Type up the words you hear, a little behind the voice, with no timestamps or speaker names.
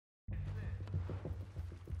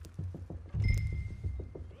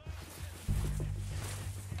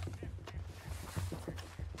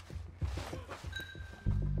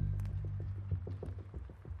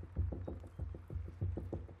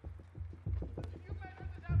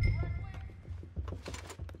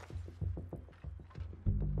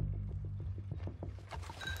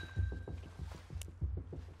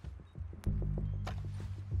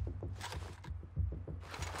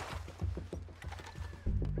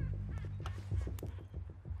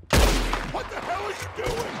What the hell are you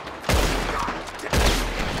doing?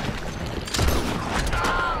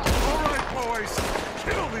 All right, boys.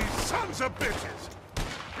 Kill these sons of bitches.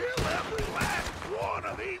 Kill every last one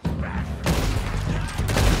of these bastards.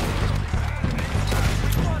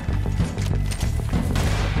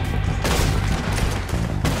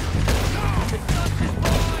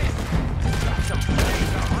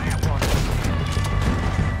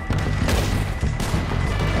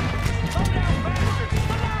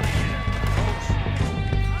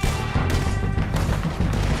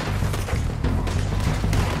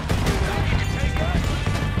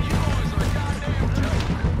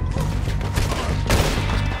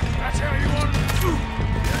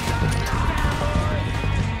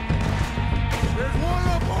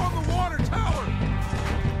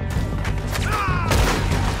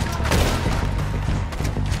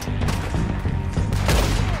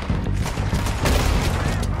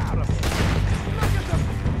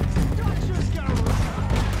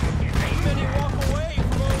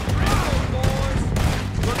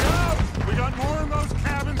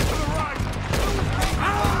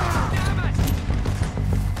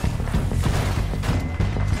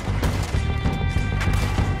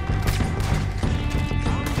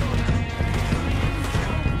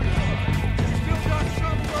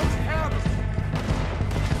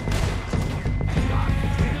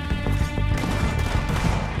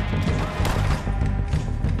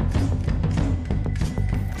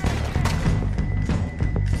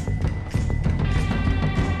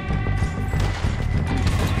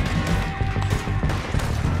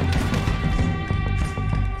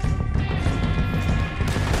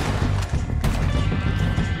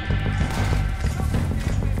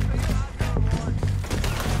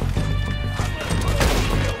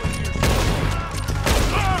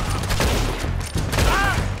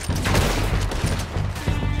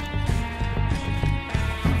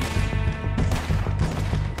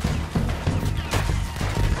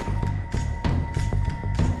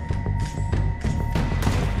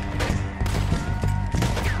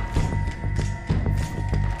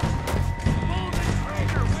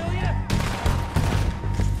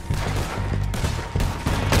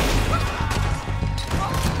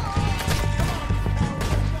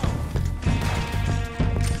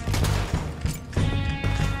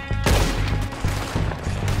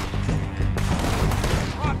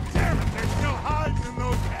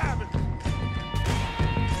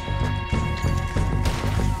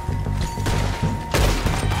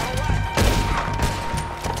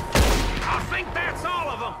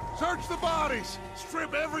 Search the bodies!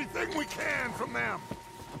 Strip everything we can from them!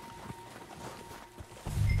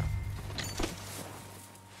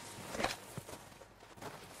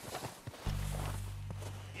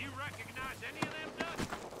 You recognize any of them, Dutch?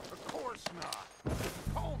 Of course not.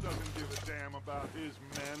 Cole doesn't give a damn about his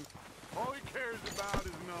men. All he cares about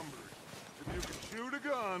is numbers. If you can shoot a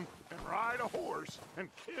gun and ride a horse and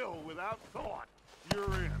kill without thought,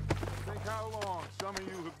 you're in. Think how long some of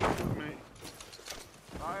you have been with me.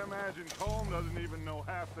 I imagine Colm doesn't even know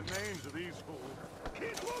half the names of these fools.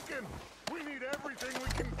 Keep looking! We need everything we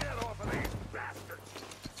can get off of these bastards!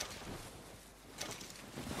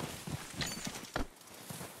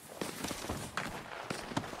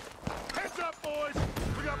 Heads up, boys!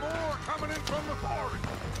 We got more coming in from the forest!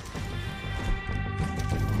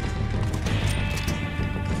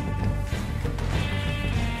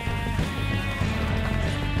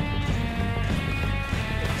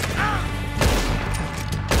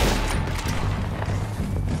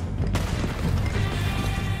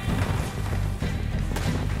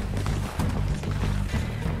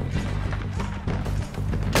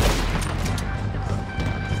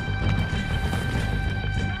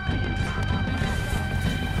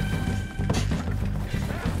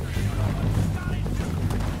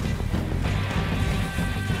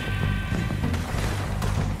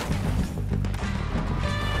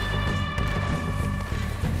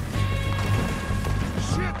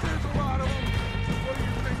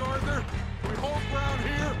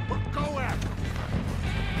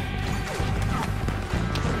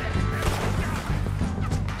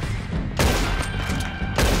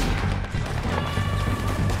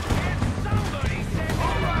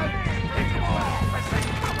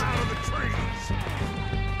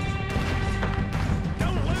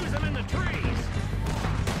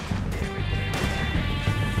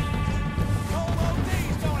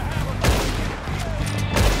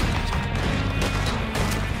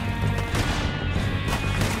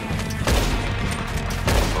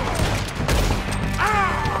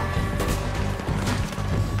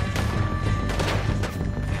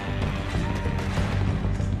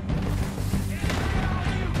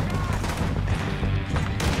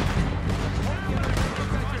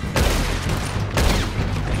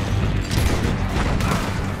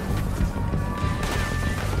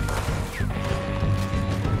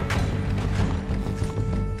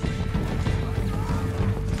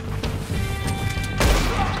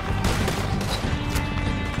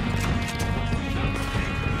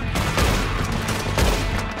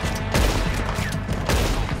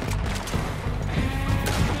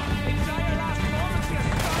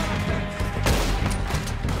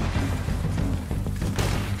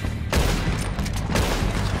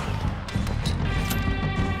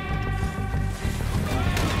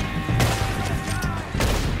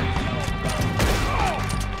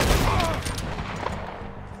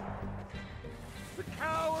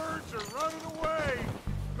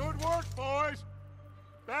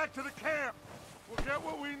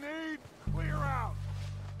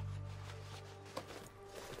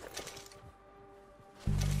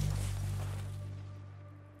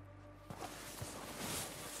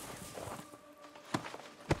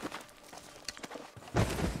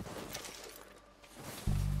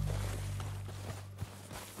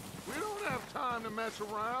 gonna mess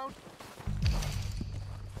around?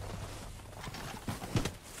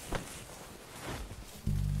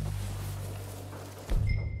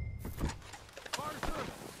 Arthur,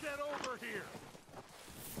 get over here!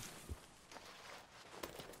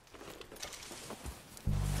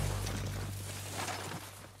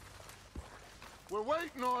 We're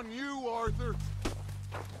waiting on you, Arthur.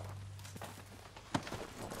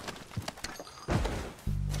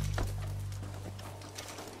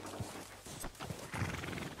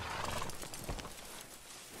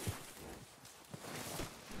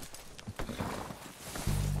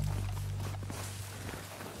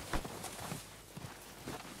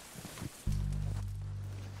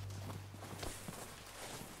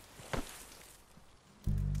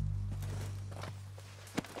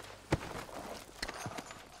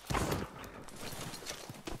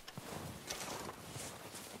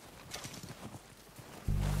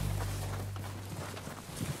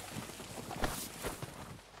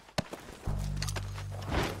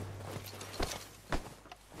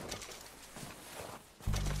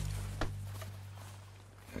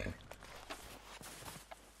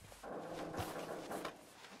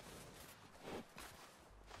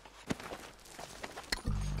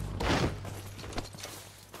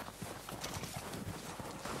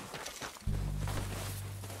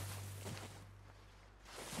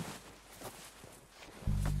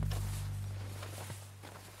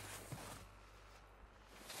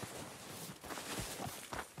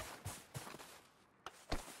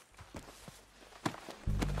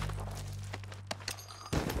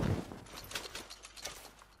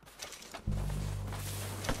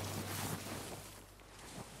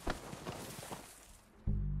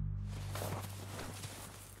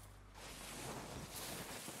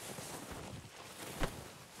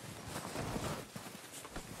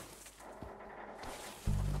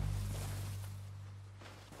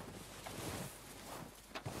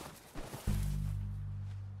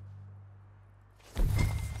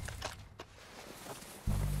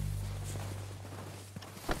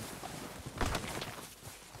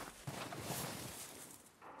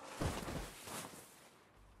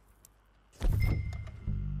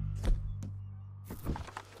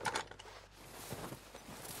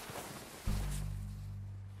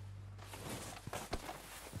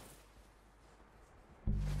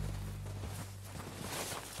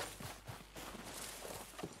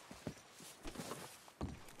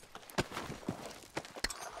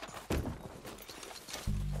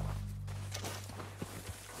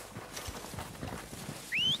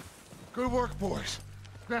 Good work, boys.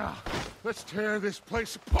 Now, let's tear this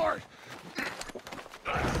place apart.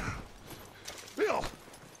 Bill,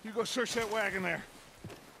 you go search that wagon there.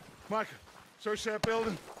 Micah, search that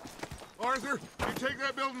building. Arthur, you take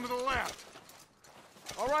that building to the left.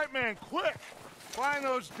 All right, man, quick. Find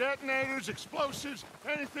those detonators, explosives,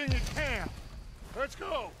 anything you can. Let's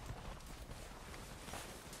go.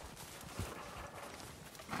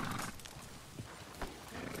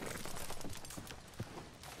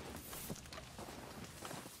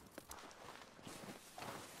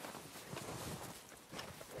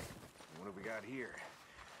 What have we got here?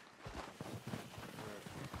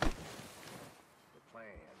 The plans.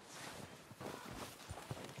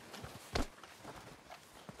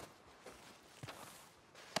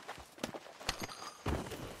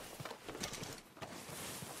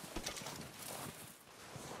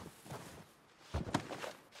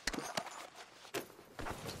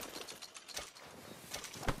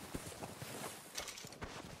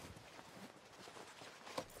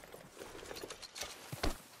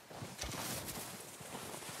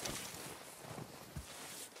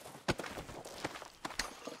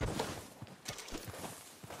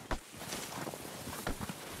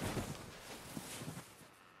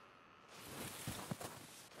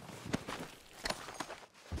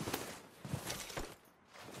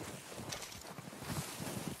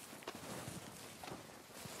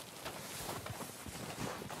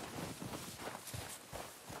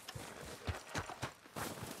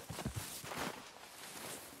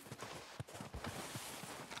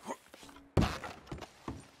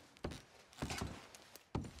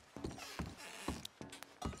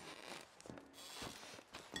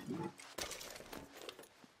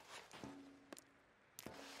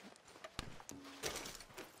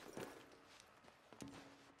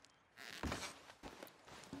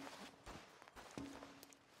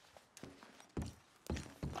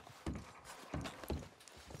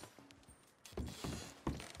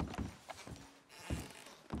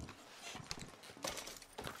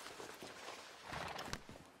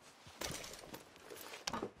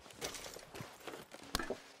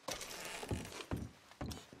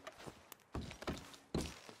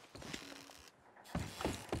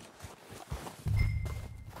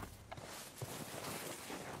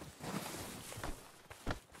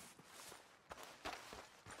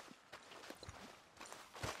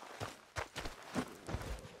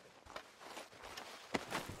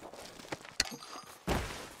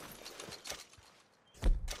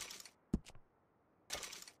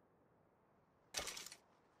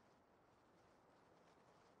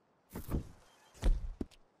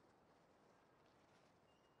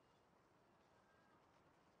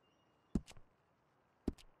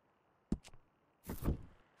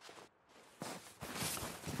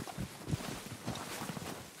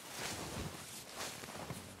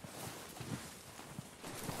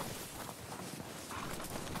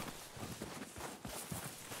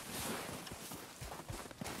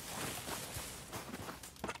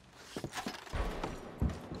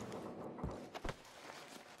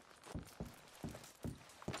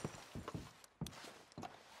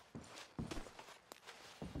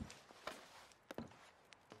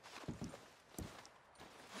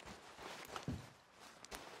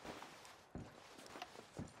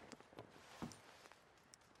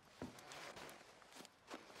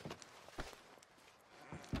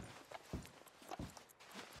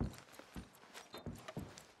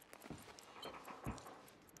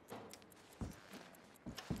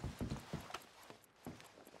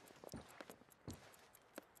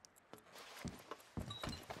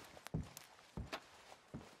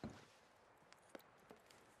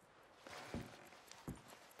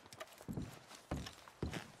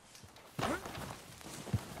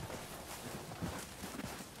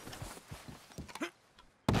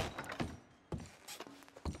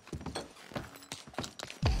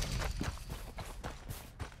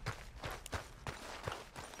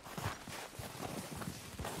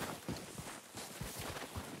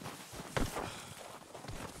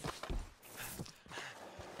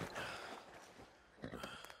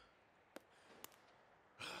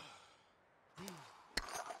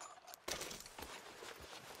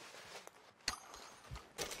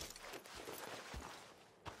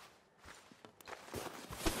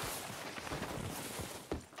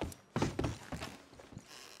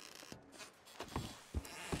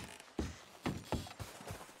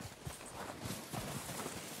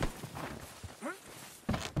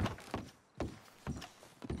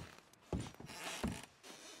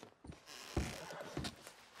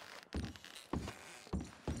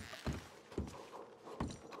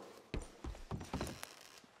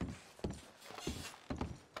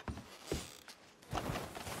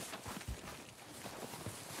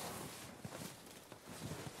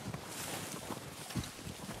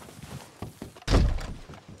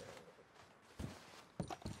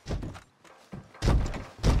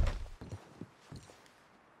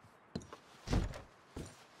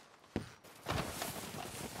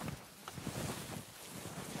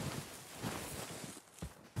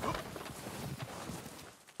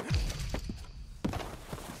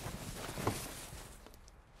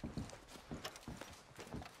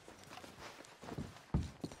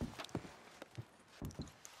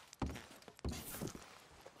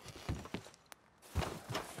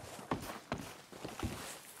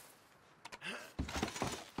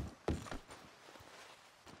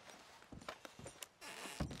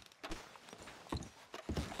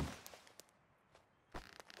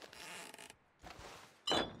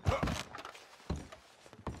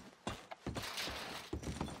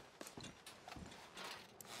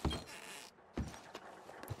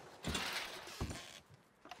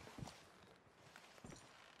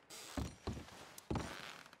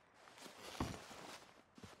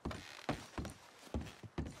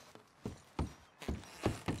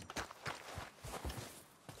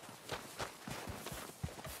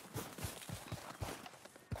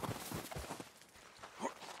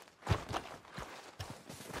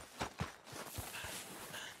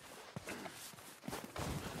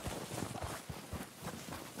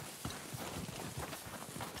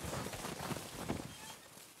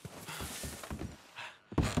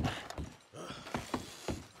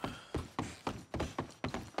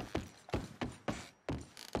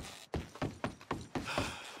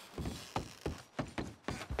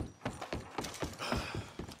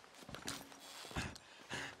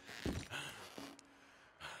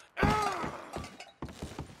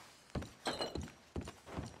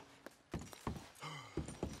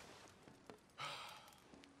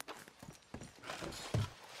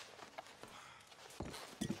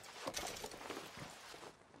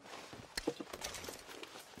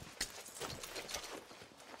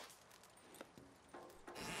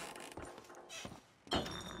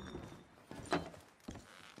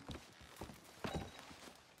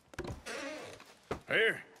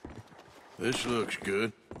 Here. This looks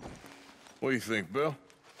good. What do you think, Bill?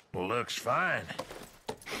 Looks fine.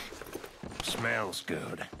 Smells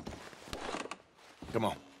good. Come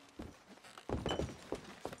on.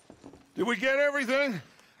 Did we get everything?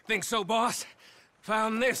 Think so, boss.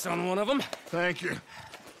 Found this on one of them. Thank you.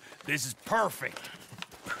 This is perfect.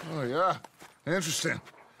 Oh, yeah? Interesting.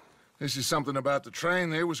 This is something about the train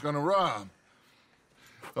they was gonna rob.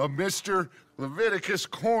 A Mr. Leviticus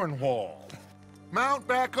Cornwall. Mount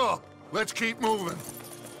back up. Let's keep moving.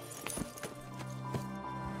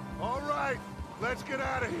 All right, let's get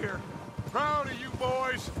out of here. Proud of you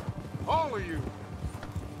boys. All of you.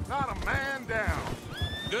 Not a man down.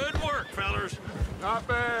 Good work, fellers. Not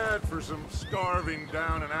bad for some starving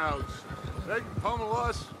down and outs. They can pummel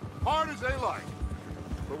us hard as they like.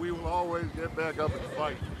 But we will always get back up and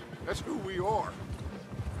fight. That's who we are.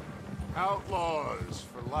 Outlaws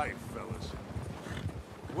for life, fellas.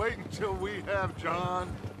 Wait until we have John,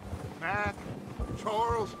 Mac,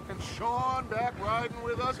 Charles, and Sean back riding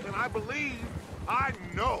with us, and I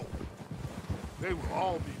know, they will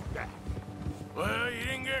all be back. Well, you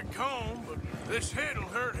didn't get Combe, but this hit'll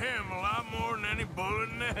hurt him a lot more than any bullet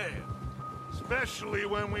in the head. Especially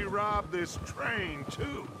when we rob this train,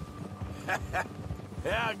 too.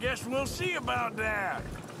 Yeah, I guess we'll see about that.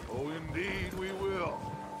 Oh, indeed we will.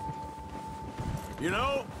 You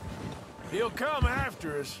know, he'll come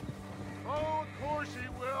after us. Oh, of course he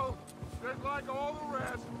will. Just like all the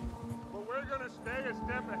rest. But we're gonna stay a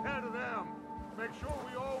step ahead of them. Make sure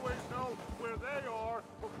we always know where they are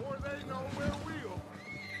before they know where we are.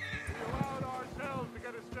 We allowed ourselves to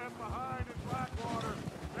get a step behind in Blackwater.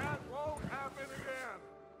 That won't happen again.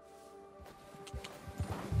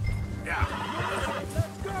 Yeah.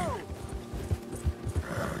 Let's go!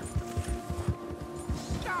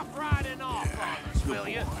 Stop riding off on us, will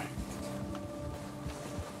you?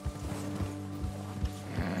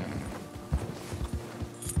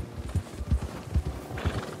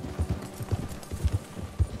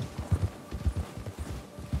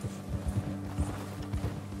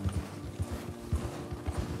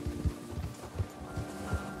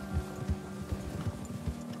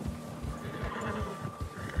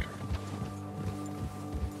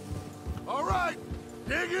 All right,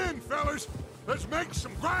 dig in, fellas. Let's make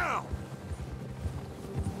some ground.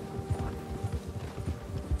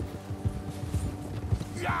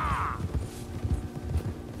 Yeah!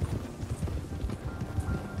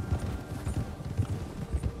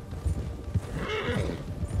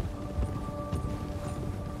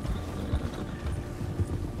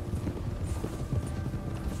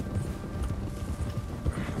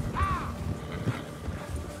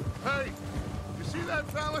 Hey, you see that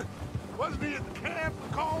fella? Wasn't he at the camp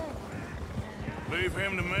with Colm? Leave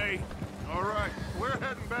him to me. All right, we're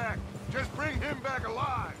heading back. Just bring him back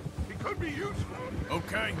alive. He could be useful.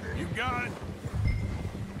 Okay, you got it.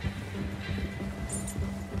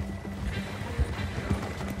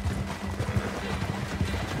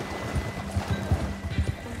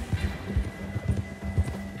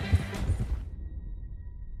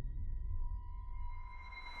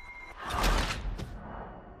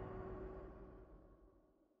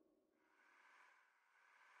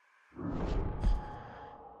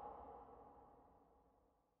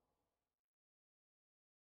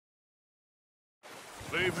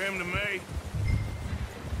 Leave him to me.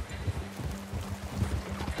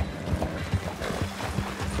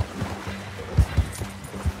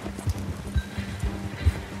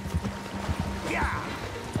 Yeah!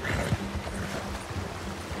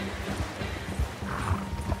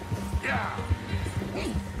 Yeah!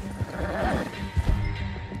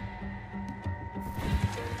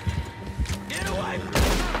 Get away!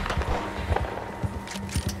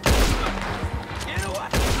 Get away!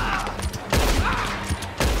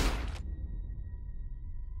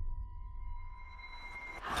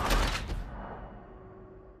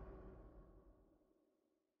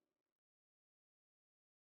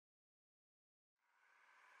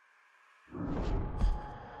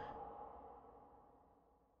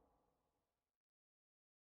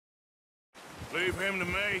 Leave him to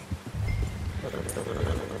me.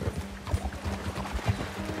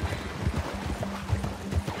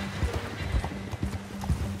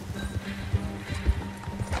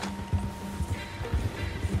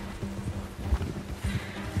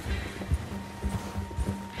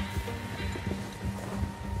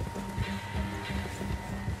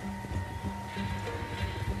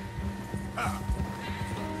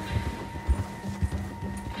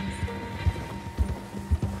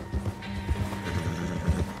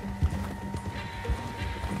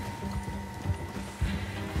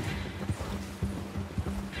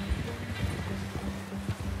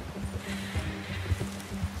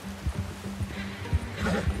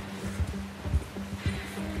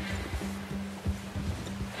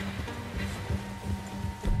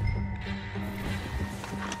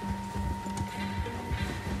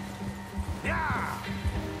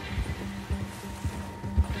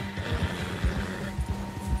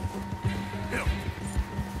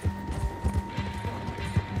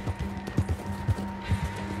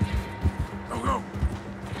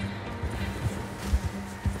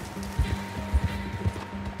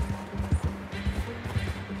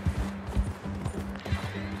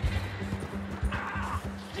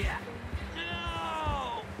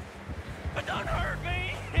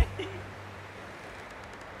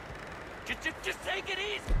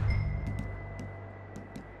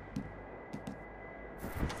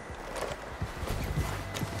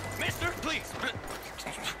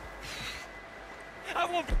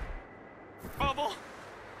 won't bubble.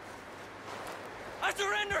 I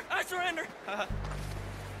surrender! I surrender!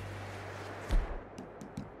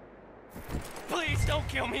 Please don't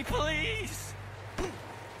kill me, please!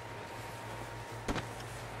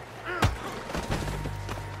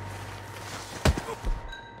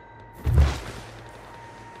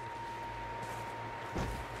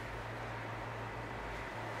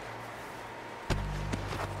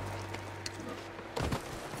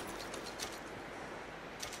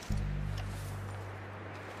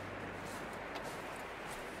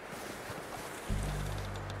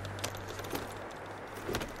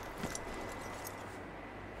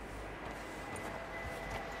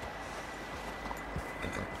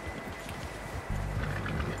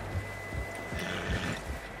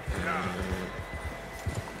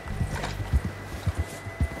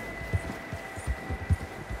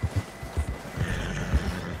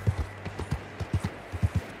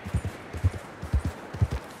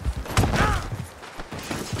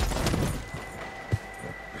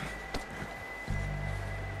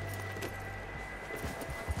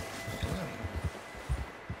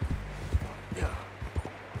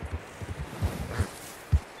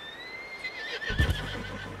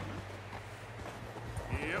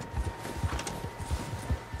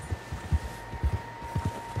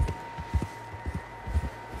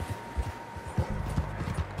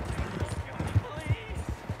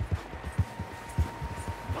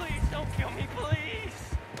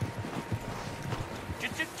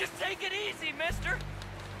 Just take it easy, mister!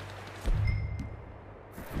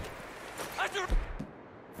 I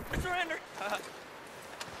surrender!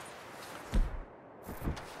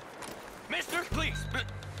 Mister, please!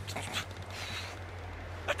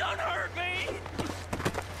 Don't hurt me!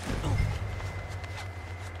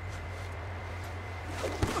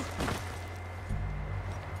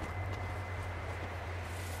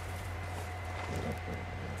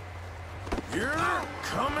 You're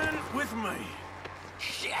coming with me.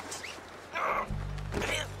 Shit!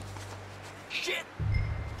 Shit!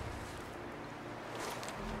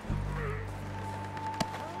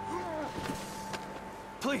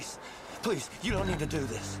 Please, please, you don't need to do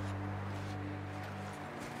this.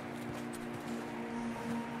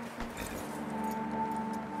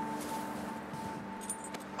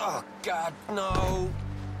 Oh, God, no.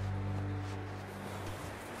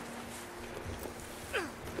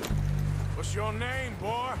 What's your name,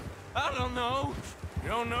 boy? I don't know. You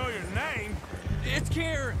don't know your name? It's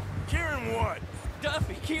Kieran. Kieran what?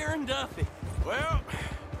 Duffy, Kieran Duffy. Well,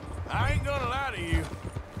 I ain't gonna lie to you.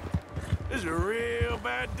 This is a real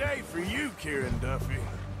bad day for you, Kieran Duffy.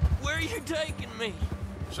 Where are you taking me?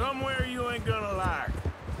 Somewhere you ain't gonna like.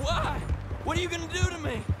 Why? What are you gonna do to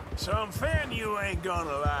me? Something you ain't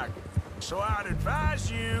gonna like. So I'd advise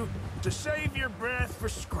you to save your breath for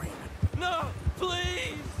screaming. No,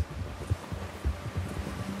 please!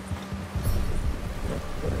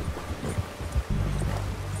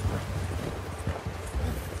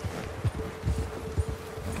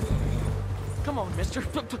 Come on, mister.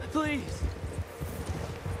 Please.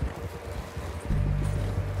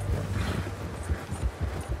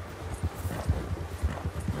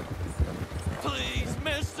 Please,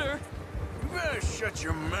 mister. You better shut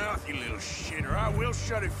your mouth, you little shit, or I will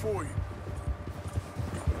shut it for you.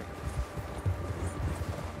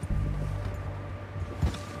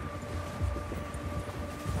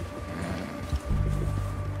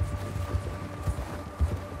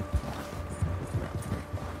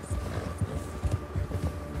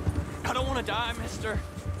 I don't want to die, mister.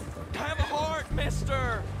 I have a heart,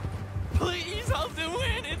 mister. Please, I'll do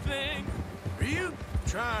anything. Are you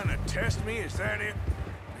trying to test me? Is that it?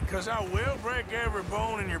 Because I will break every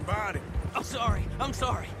bone in your body. I'm sorry. I'm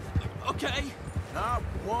sorry. Okay? Not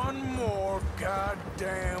one more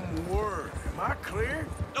goddamn word. Am I clear?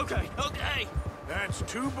 Okay, okay. That's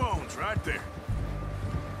 2 bones right there.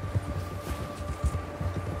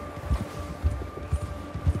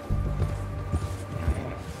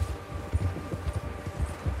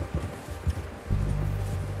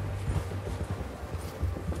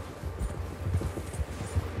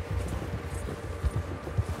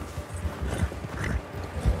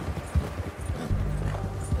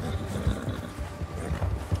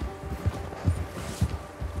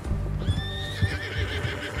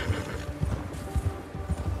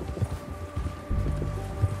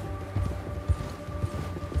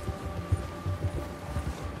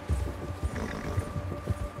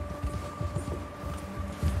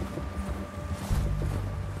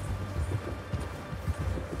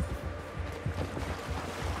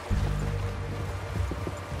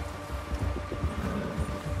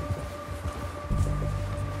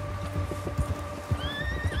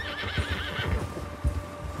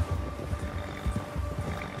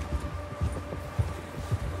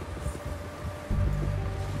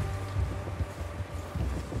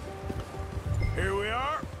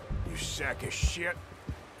 sack of shit.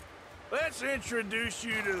 Let's introduce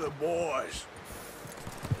you to the boys.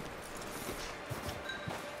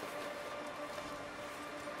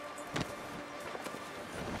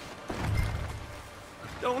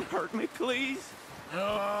 Don't hurt me, please.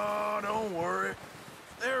 Oh, don't worry.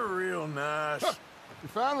 They're real nice. Huh. You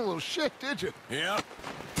found a little shit, did you? Yep.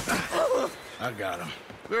 I got him.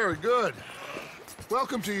 Very good.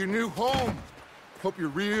 Welcome to your new home. Hope you're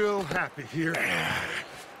real happy here.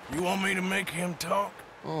 You want me to make him talk?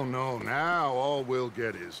 Oh, no, now all we'll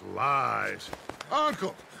get is lies.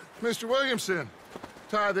 Uncle, Mr. Williamson,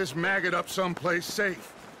 tie this maggot up someplace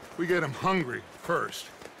safe. We get him hungry first.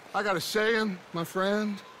 I got a saying, my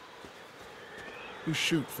friend. You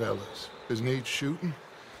shoot fellas as need shooting,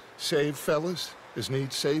 save fellas as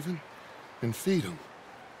need saving, and feed 'em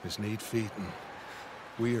as need feeding.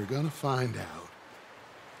 We are gonna find out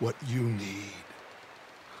what you need.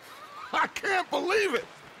 I can't believe it!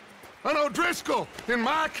 An O'Driscoll in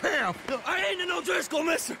my camp! I ain't an O'Driscoll,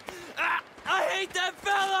 mister! I hate that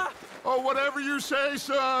fella! Oh, whatever you say,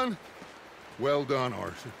 son. Well done,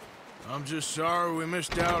 Arthur. I'm just sorry we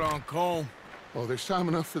missed out on Colm. Oh, there's time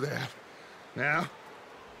enough for that. Now,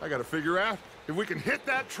 I gotta figure out if we can hit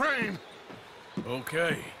that train.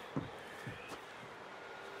 Okay.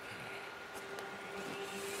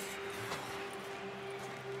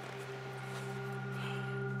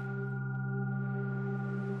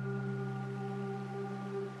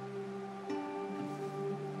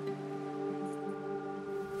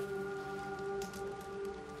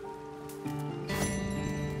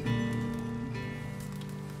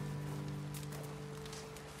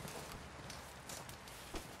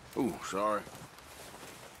 Ooh, sorry.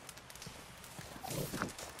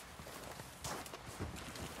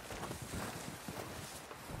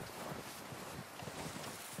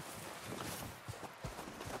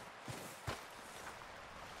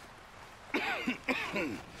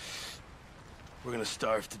 We're gonna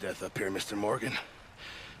starve to death up here, Mr. Morgan.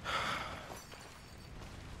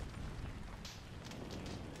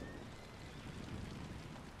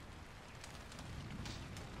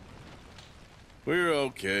 We're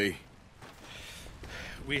okay.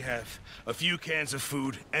 We have a few cans of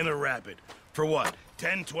food and a rabbit. For what,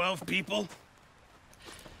 10, 12 people?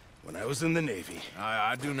 When I was in the Navy...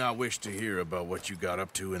 I do not wish to hear about what you got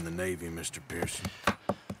up to in the Navy, Mr. Pearson.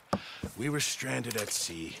 We were stranded at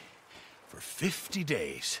sea for 50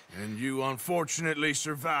 days. And you unfortunately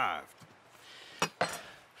survived.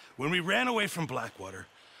 When we ran away from Blackwater,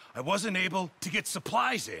 I wasn't able to get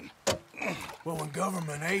supplies in. Well, when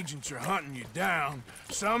government agents are hunting you down,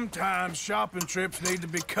 sometimes shopping trips need to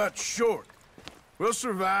be cut short. We'll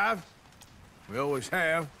survive. We always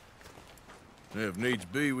have. If needs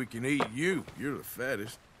be, we can eat you. You're the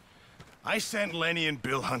fattest. I sent Lenny and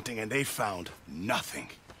Bill hunting, and they found nothing.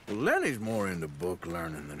 Well, Lenny's more into book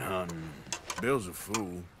learning than hunting. Bill's a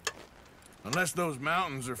fool. Unless those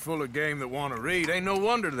mountains are full of game that want to read, ain't no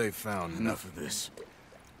wonder they found Enough of this.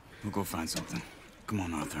 We'll go find something. Come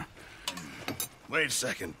on, Arthur. Wait a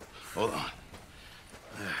second. Hold on.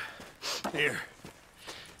 Here.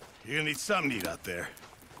 You're gonna need something to eat out there.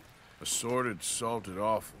 Assorted, salted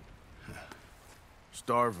offal.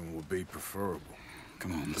 Starving would be preferable.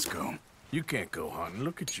 Come on, let's go. You can't go hunting.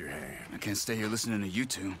 Look at your hand. I can't stay here listening to you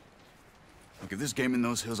two. Look, if there's game in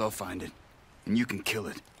those hills, I'll find it. And you can kill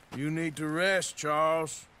it. You need to rest,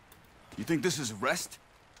 Charles. You think this is rest?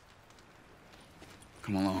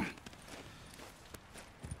 Come along.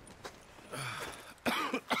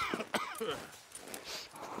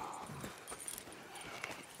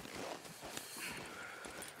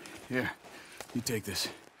 Here, you take this.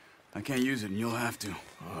 I can't use it, and you'll have to.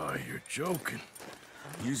 Oh, you're joking.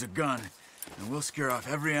 Use a gun, and we'll scare off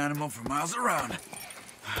every animal for miles around.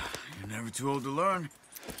 You're never too old to learn,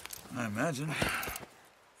 I imagine.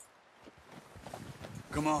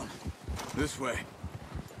 Come on, this way.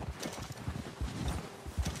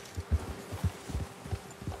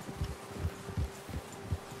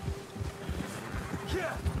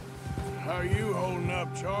 How are you holding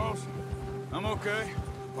up, Charles? I'm okay,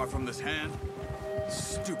 apart from this hand.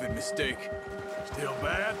 Stupid mistake. Still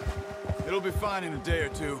bad? It'll be fine in a day or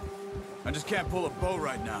two. I just can't pull a bow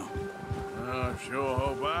right now. I sure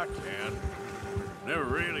hope I can. Never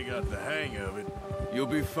really got the hang of it. You'll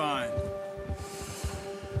be fine.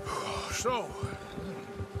 So,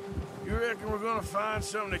 you reckon we're gonna find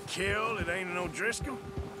something to kill that ain't an O'Driscoll?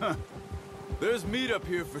 There's meat up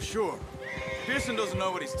here for sure. Pearson doesn't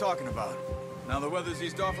know what he's talking about. Now the weather's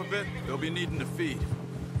eased off a bit, they'll be needing to feed.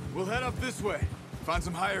 We'll head up this way, find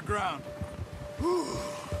some higher ground.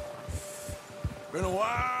 Been a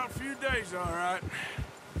wild few days, all right.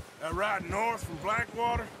 That ride north from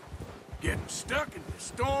Blackwater, Getting stuck in the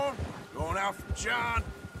storm, going out for John,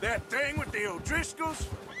 that thing with the O'Driscolls.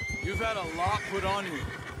 You've had a lot put on you.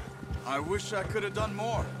 I wish I could have done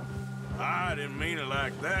more. I didn't mean it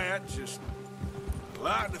like that, just a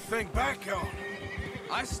lot to think back on.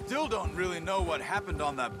 I still don't really know what happened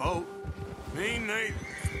on that boat. Me neither.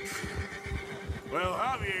 Well,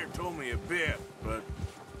 Javier told me a bit, but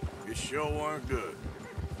it sure weren't good.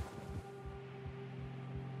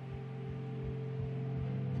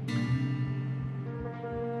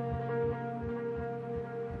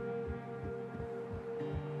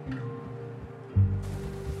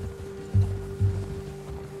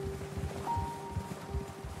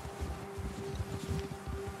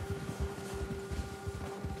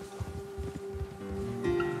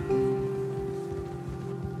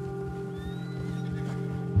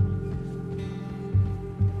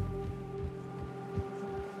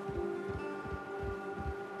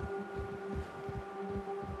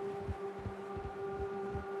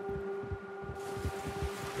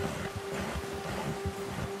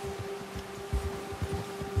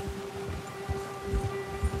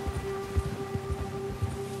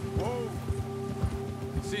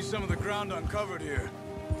 See some of the ground uncovered here.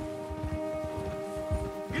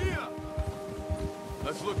 Yeah.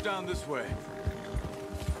 Let's look down this way.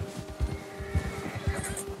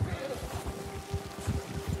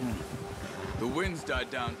 The wind's died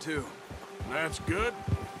down too. That's good.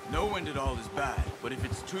 No wind at all is bad, but if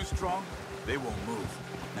it's too strong, they won't move.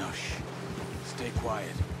 Now shh. Stay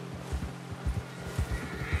quiet.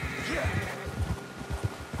 Yeah.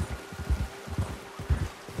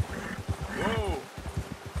 Whoa!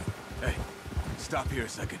 Hey, stop here a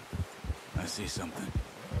second. I see something.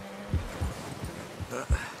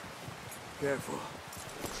 Careful.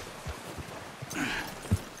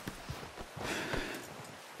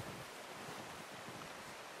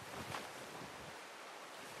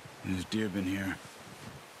 There's deer been here.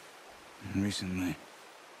 Recently.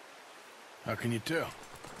 How can you tell?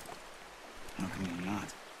 How can you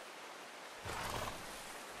not?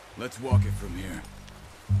 Let's walk it from here.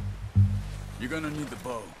 You're gonna need the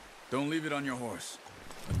bow. Don't leave it on your horse.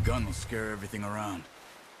 A gun will scare everything around.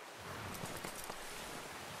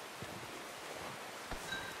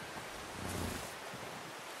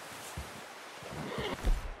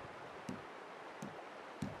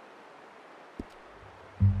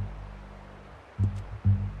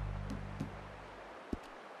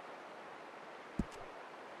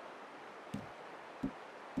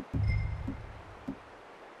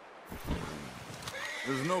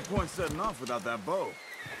 There's no point setting off without that bow.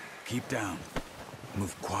 Keep down.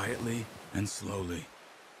 Move quietly and slowly.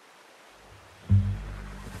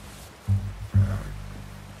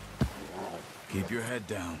 Keep your head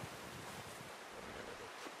down.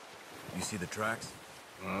 You see the tracks?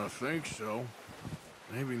 I think so.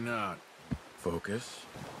 Maybe not. Focus.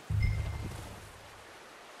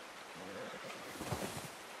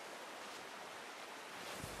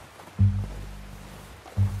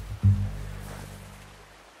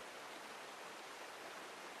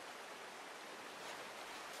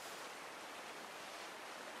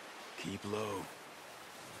 Keep low.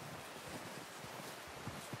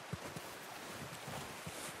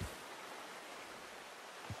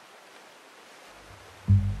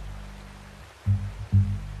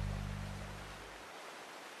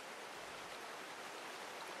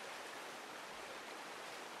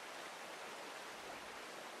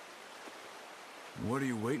 What are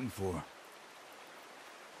you waiting for?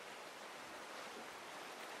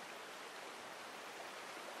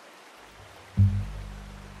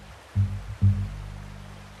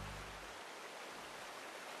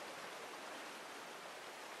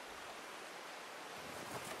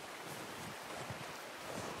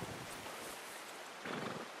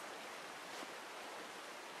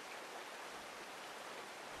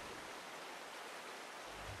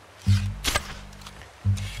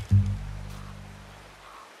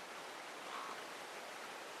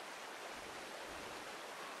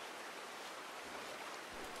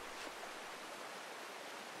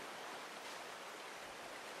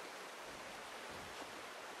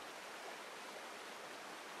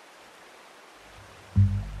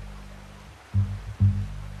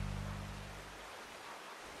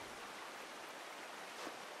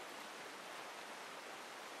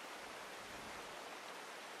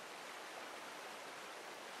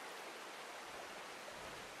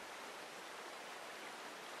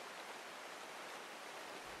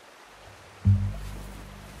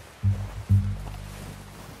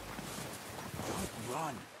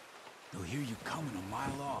 Run. They'll hear you coming a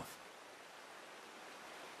mile off.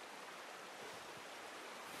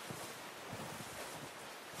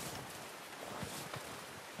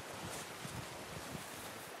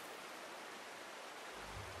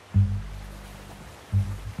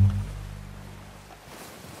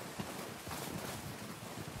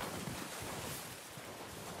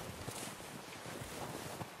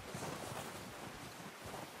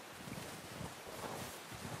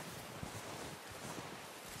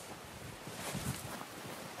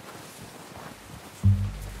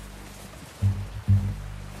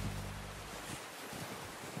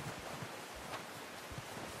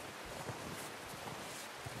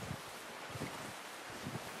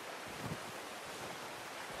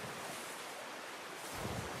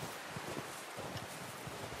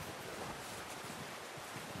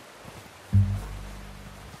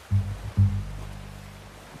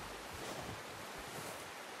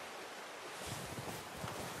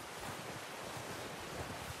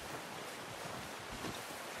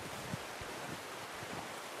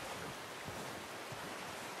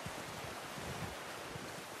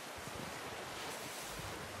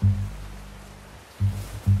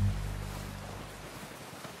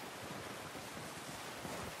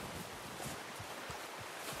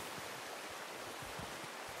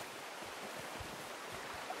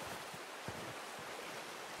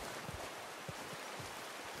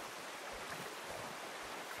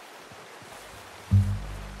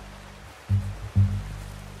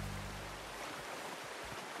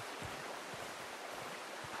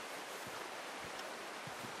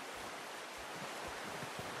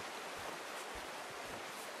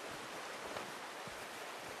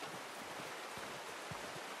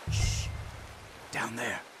 down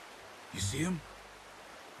there. You see him?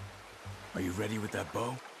 Are you ready with that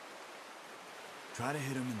bow? Try to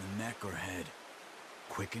hit him in the neck or head.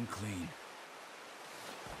 Quick and clean.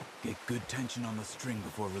 Get good tension on the string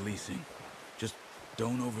before releasing. Just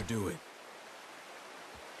don't overdo it.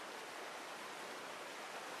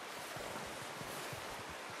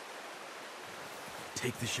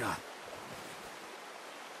 Take the shot.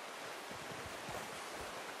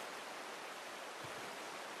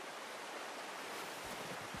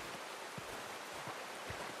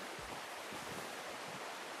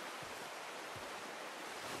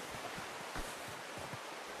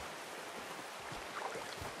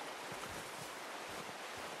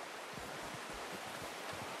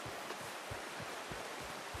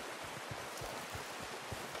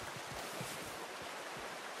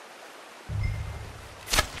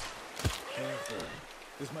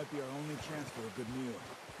 This might be our only chance for a good meal.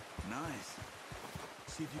 Nice.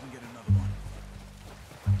 See if you can get another one.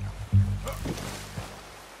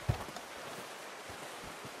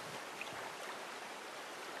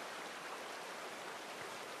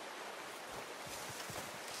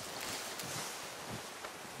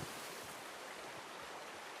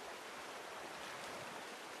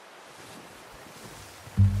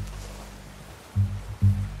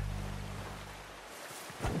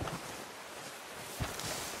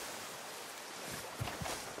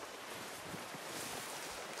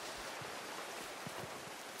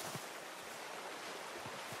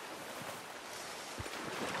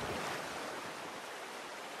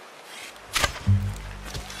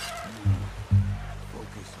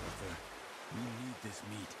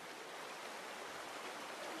 Meat.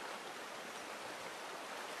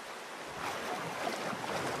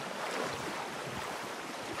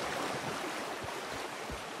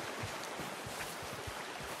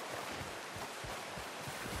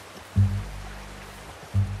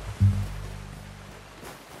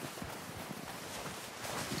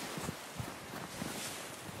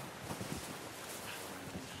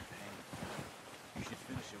 You should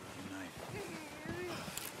finish it with your knife.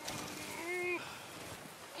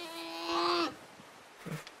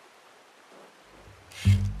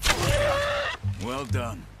 Well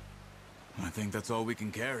done. I think that's all we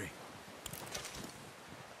can carry.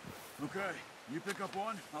 Okay, you pick up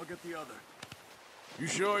one, I'll get the other. You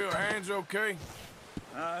sure your hand's okay?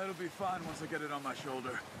 It'll be fine once I get it on my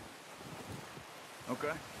shoulder. Okay,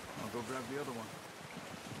 I'll go grab the other one.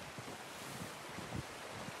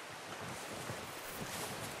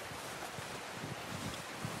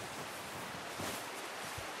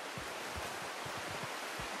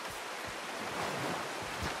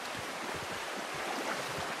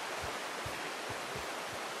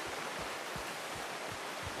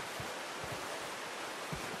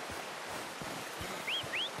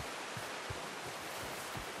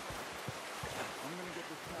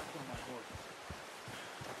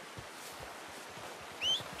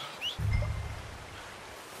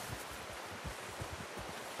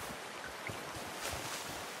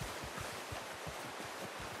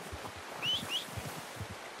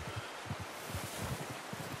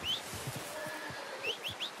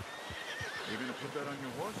 Put that on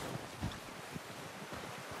your horse?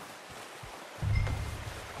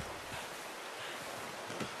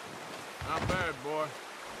 Not bad, boy.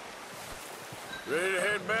 Ready to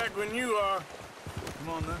head back when you are. Come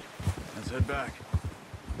on, then. Let's head back.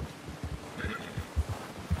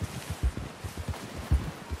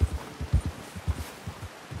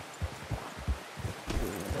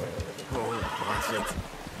 Oh, that's it.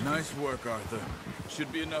 Nice work, Arthur.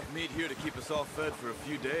 Should be enough meat here to keep us all fed for a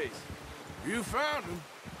few days. You found him.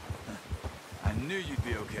 I knew you'd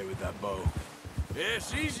be okay with that bow. Yeah,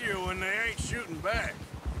 it's easier when they ain't shooting back.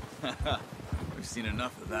 We've seen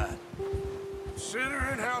enough of that.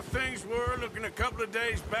 Considering how things were looking a couple of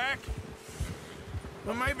days back,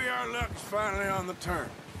 well, maybe our luck's finally on the turn.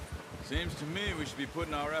 Seems to me we should be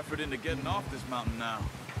putting our effort into getting off this mountain now.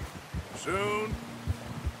 Soon.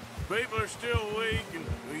 People are still weak, and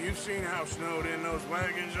well, you've seen how snowed in those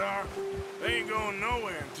wagons are. They ain't going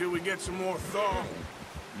nowhere until we get some more thaw.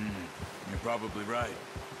 You're probably right.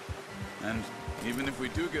 And even if we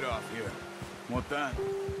do get off here, what then?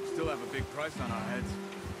 We still have a big price on our heads.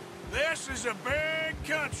 This is a big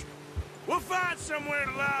country. We'll find somewhere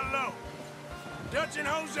to lie low. Dutch and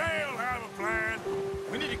Jose will have a plan.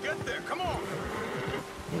 We need to get there, come on!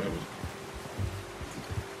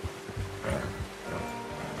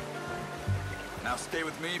 Now stay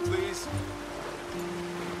with me, please.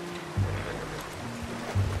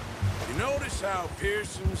 You notice how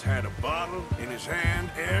Pearson's had a bottle in his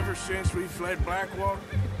hand ever since we fled Blackwater?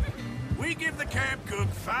 We give the camp cook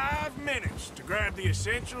 5 minutes to grab the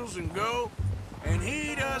essentials and go. And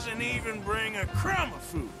he doesn't even bring a crumb of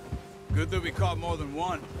food. Good that we caught more than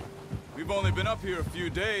one. We've only been up here a few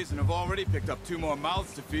days and have already picked up 2 more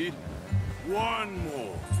mouths to feed. One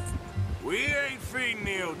more. We ain't feeding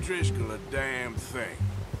the O'Driscoll a damn thing.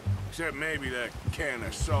 Except maybe that can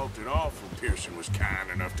of salted offal Pearson was kind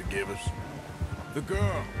enough to give us. The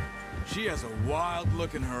girl, she has a wild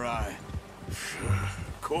look in her eye.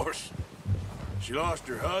 Of course. She lost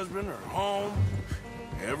her husband, her home,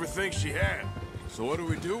 everything she had. So what do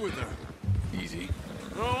we do with her? Easy.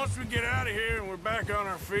 Well, once we get out of here and we're back on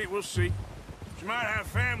our feet, we'll see. She might have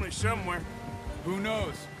family somewhere. Who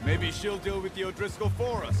knows? Maybe she'll deal with the O'Driscoll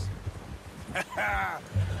for us.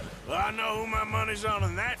 Well, I know who my money's on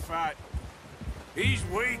in that fight. He's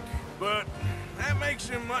weak, but that makes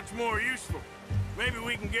him much more useful. Maybe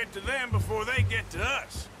we can get to them before they get to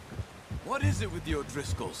us. What is it with the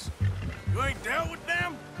O'Driscolls? You ain't dealt with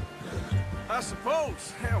them? I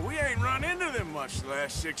suppose. Hell, we ain't run into them much the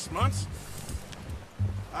last 6 months.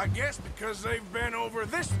 I guess because they've been over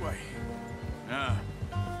this way. Yeah.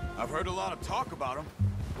 I've heard a lot of talk about them.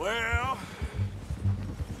 Well,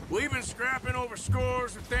 we've been scrapping over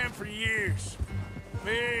scores with them for years.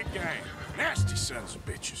 Big gang. Nasty sons of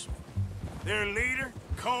bitches. Their leader,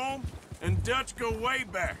 Combe, and Dutch go way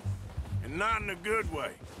back. And not in a good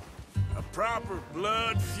way. A proper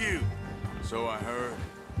blood feud. So I heard.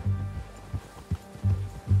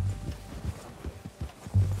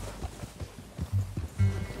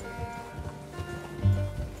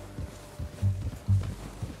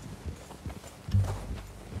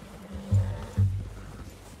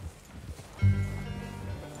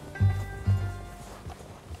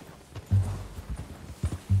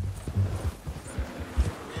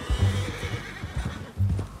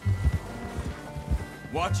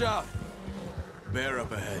 Watch out! Bear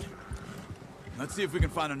up ahead. Let's see if we can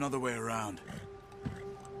find another way around.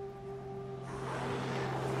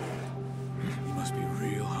 You must be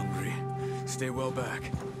real hungry. Stay well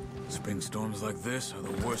back. Spring storms like this are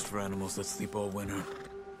the worst for animals that sleep all winter.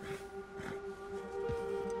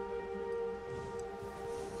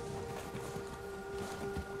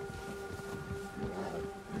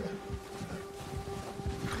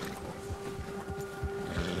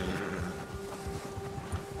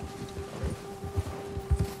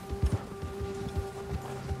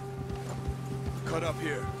 Cut up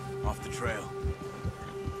here, off the trail.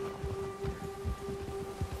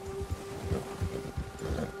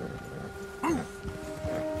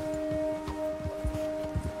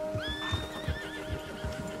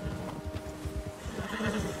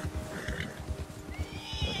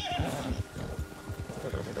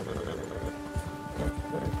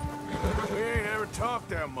 We ain't ever talked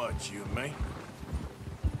that much, you and me.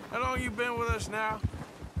 How long you been with us now?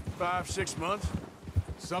 5, 6 months?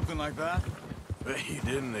 Something like that? Bet you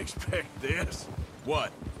didn't expect this.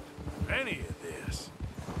 What? Any of this.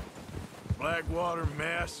 Blackwater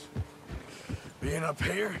mess. Being up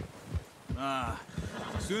here?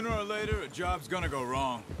 Sooner or later, a job's gonna go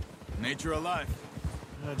wrong. Nature of life.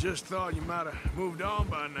 I just thought you might have moved on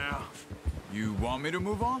by now. You want me to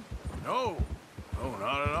move on? No. No,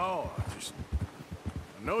 not at all.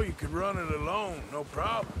 I know you could run it alone, no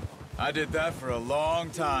problem. I did that for a long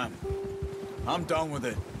time. I'm done with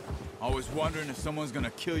it. Always wondering if someone's gonna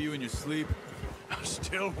kill you in your sleep. I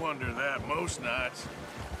still wonder that most nights.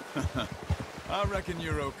 I reckon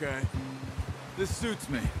you're okay. This suits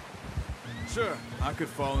me. Sure, I could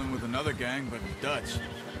fall in with another gang, but Dutch...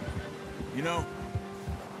 You know,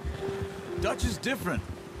 Dutch is different.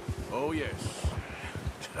 Oh, yes.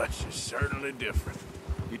 Dutch is certainly different.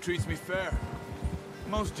 He treats me fair.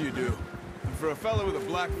 Most of you do. And for a fellow with a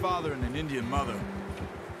black father and an Indian mother,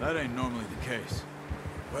 that ain't normally the case.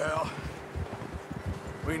 Well,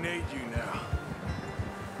 we need you now.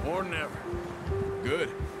 More than ever. Good.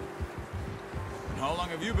 And how long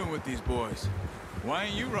have you been with these boys? Why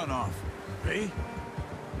ain't you run off? Me?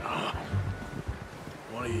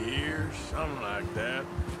 20 years, something like that.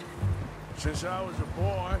 Since I was a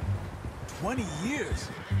boy. 20 years?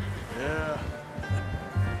 Yeah.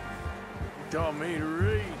 He taught me to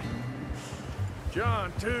read.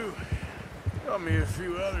 John, too. Taught me a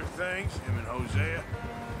few other things, him and Hosea.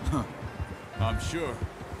 I'm sure.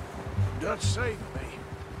 Dutch saved me.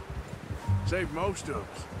 Saved most of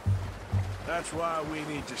us. That's why we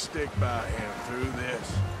need to stick by him through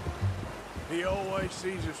this. He always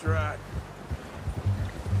sees us right.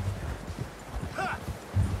 Ha!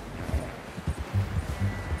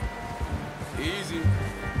 Easy.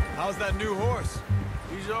 How's that new horse?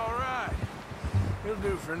 He's all right. He'll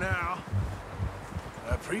do for now.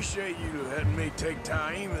 I appreciate you letting me take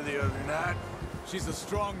Taima the other night. She's a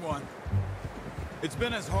strong one. It's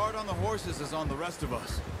been as hard on the horses as on the rest of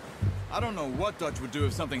us. I don't know what Dutch would do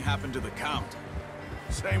if something happened to the Count.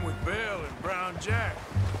 Same with Bill and Brown Jack.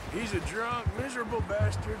 He's a drunk, miserable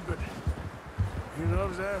bastard, but he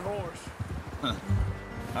loves that horse. Huh.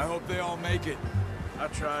 I hope they all make it. I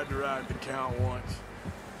tried to ride the Count once.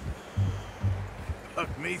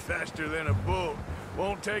 Bucked me faster than a bull.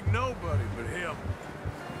 Won't take nobody but him.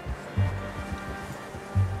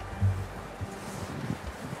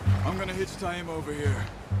 I'm gonna hitch tie him over here.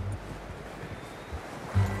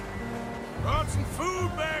 Brought some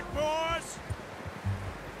food back, boys!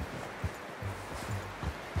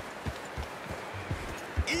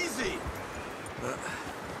 Easy!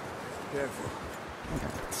 Careful.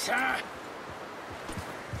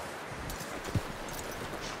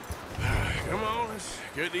 Come on, let's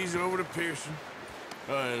get these over to Pearson.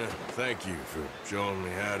 Oh, and thank you for showing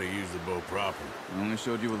me how to use the bow properly. I only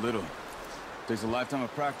showed you a little. Takes a lifetime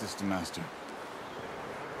of practice to master.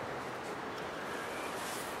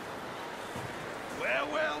 Well,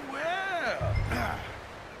 well, well.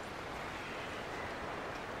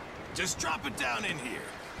 Just drop it down in here.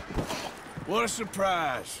 What a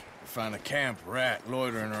surprise. Find a camp rat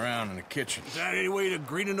loitering around in the kitchen. Is that any way to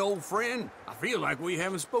greet an old friend? I feel like we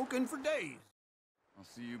haven't spoken for days. I'll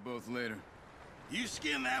see you both later. You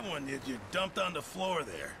skinned that one that you dumped on the floor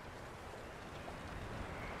there.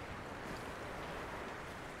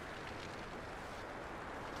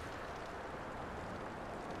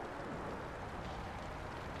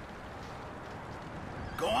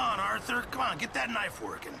 Go on, Arthur. Come on, get that knife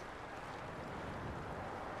working.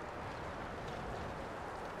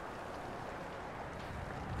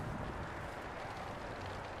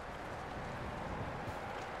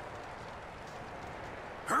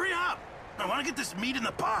 Hurry up! I want to get this meat in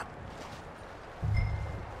the pot.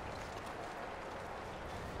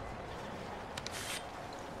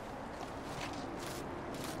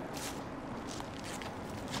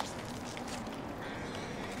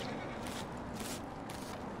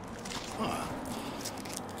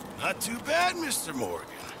 Not too bad, Mr. Morgan.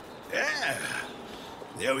 Yeah.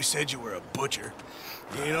 They always said you were a butcher.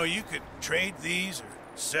 You know, you could trade these or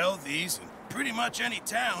sell these in pretty much any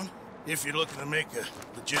town. If you're looking to make a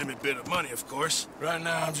legitimate bit of money, of course. Right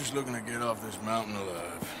now, I'm just looking to get off this mountain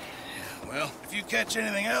alive. Well, if you catch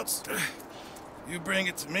anything else, you bring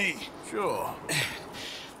it to me. Sure.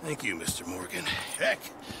 Thank you, Mr. Morgan. Heck,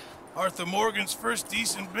 Arthur Morgan's first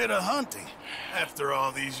decent bit of hunting after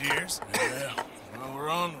all these years. Yeah. Well, we're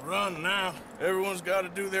on the run now. Everyone's got to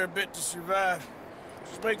do their bit to survive.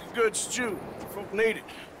 Just make a good stew. Folk need it.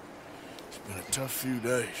 It's been a tough few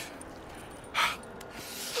days.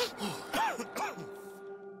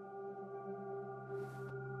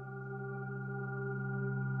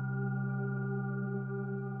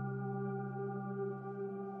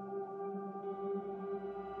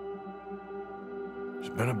 It's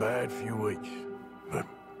been a bad few weeks, but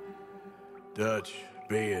Dutch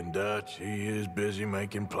being Dutch, he is busy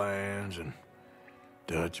making plans, and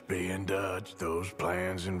Dutch being Dutch, those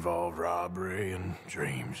plans involve robbery and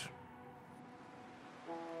dreams.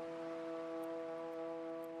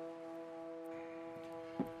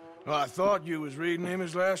 Well, I thought you was reading him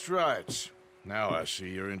his last rites. Now I see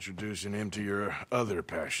you're introducing him to your other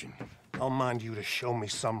passion. I'll mind you to show me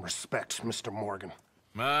some respect, Mr. Morgan.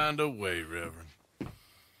 Mind away, Reverend.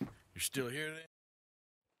 You're still here then?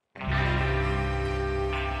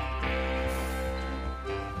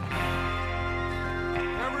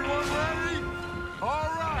 Everyone ready? All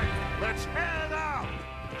right, let's head out.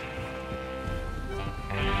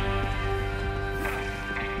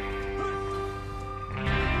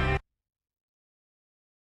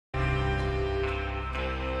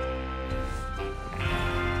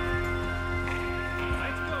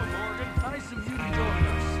 Let's go, Morgan. Nice of you to join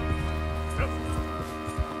us.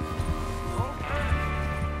 Okay.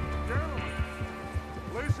 Gentlemen,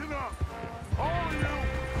 listen up. All of you.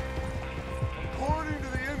 According to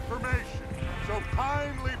the information so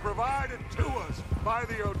kindly provided to us by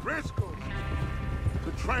the O'Driscolls,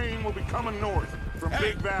 the train will be coming north from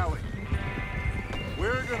Big Valley.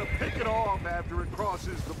 We're gonna pick it off after it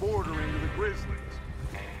crosses the border into the Grizzlies.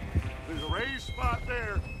 There's a raised spot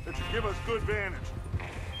there that should give us good vantage.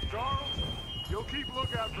 Charles, you'll keep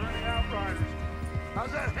lookout for any outriders.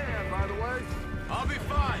 How's that hand, by the way? I'll be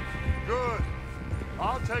fine. Good.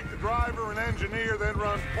 I'll take the driver and engineer, then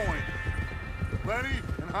run point. Lenny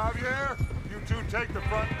and Javier, you two take the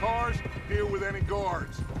front cars, deal with any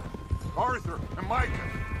guards. Arthur and Micah,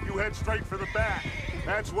 you head straight for the back.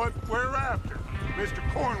 That's what we're after. Mr.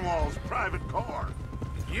 Cornwall's private car.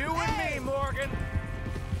 You and me, Morgan.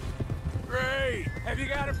 Great! Have you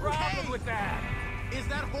got a problem with that? Is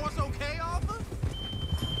that horse okay, Arthur?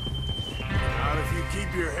 Not if you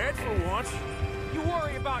keep your head for once. You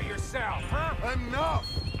worry about yourself, huh? Enough!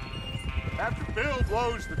 After Bill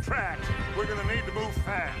blows the tracks, we're gonna need to move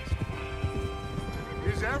fast.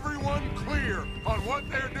 Is everyone clear on what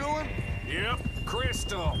they're doing? Yep.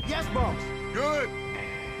 Crystal. Yes, boss. Good.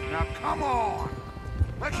 Now come on.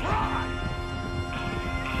 Let's ride!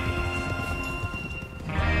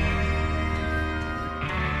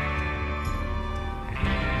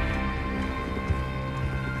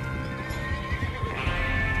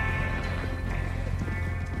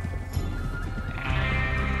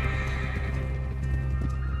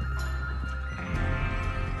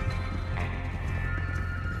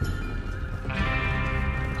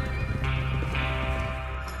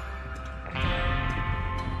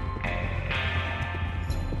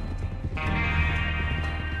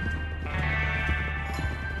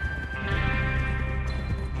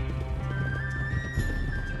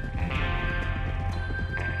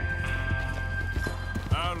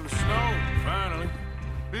 Out of the snow, finally.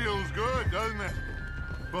 Feels good, doesn't it?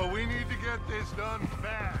 But we need to get this done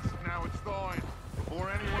fast. Now it's thawing, before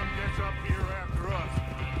anyone gets up here after us.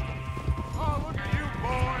 Oh, look at you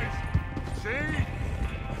boys! See?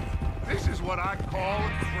 This is what I call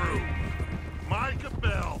a crew. Micah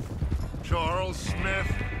Bell, Charles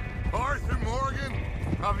Smith, Arthur Morgan,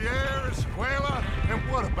 Javier Escuela, and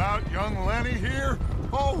what about young Lenny here?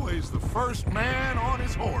 Always the first man on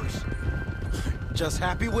his horse. Just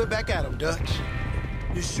happy we're back at him, Dutch.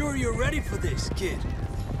 You sure you're ready for this, kid?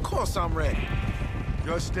 Of course I'm ready.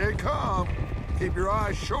 Just stay calm. Keep your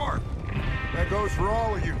eyes sharp. That goes for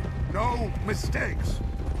all of you. No mistakes.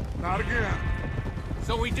 Not again.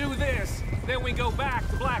 So we do this, then we go back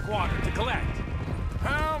to Blackwater to collect.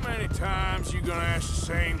 How many times you gonna ask the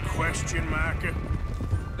same question, Micah?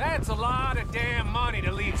 That's a lot of damn money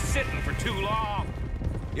to leave sitting for too long.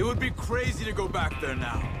 It would be crazy to go back there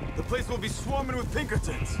now. The place will be swarming with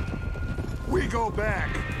Pinkertons. We go back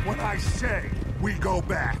when I say we go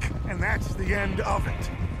back, and that's the end of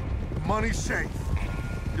it. The money's safe.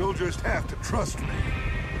 You'll just have to trust me.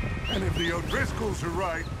 And if the O'Driscolls are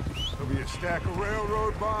right, there'll be a stack of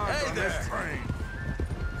railroad bonds on this train.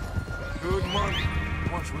 Good money,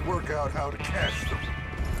 once we work out how to cash them.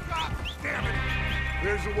 God damn it!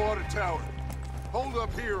 There's the water tower. Hold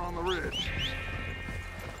up here on the ridge.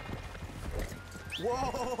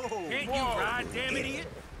 Whoa! Can't you ride, damn idiot?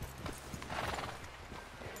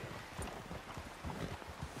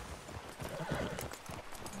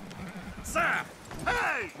 Sam!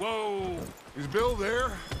 Hey! Whoa! Is Bill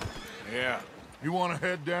there? Yeah. You want to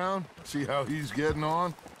head down, see how he's getting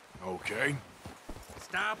on? Okay.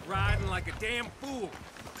 Stop riding like a damn fool.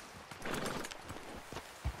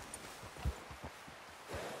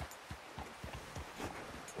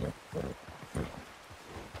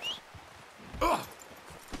 Ugh!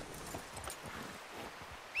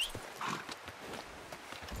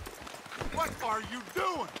 What are you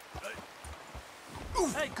doing?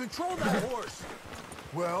 Hey, control that horse!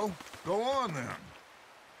 Well, go on then.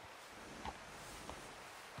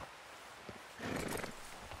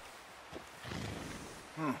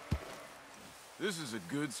 This is a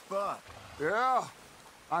good spot. Yeah,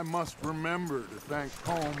 I must remember to thank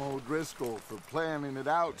Colm O'Driscoll for planning it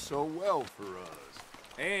out so well for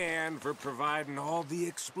us. And for providing all the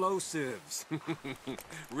explosives.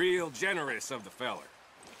 Real generous of the feller.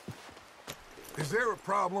 Is there a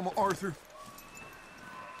problem, Arthur?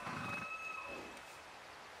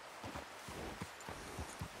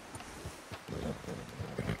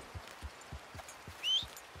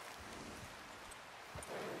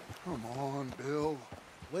 Come on, Bill.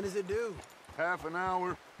 When does it due? Half an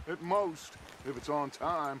hour at most, if it's on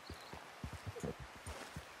time.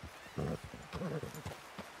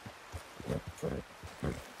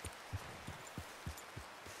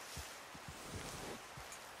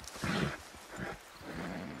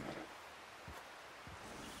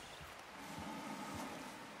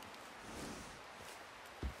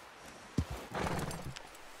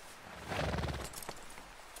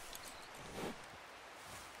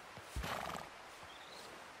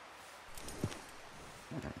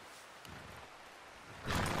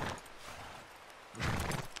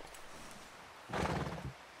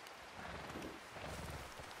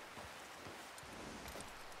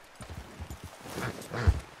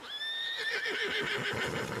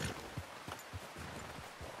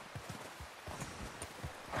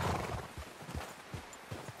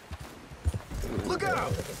 Look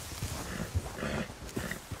out!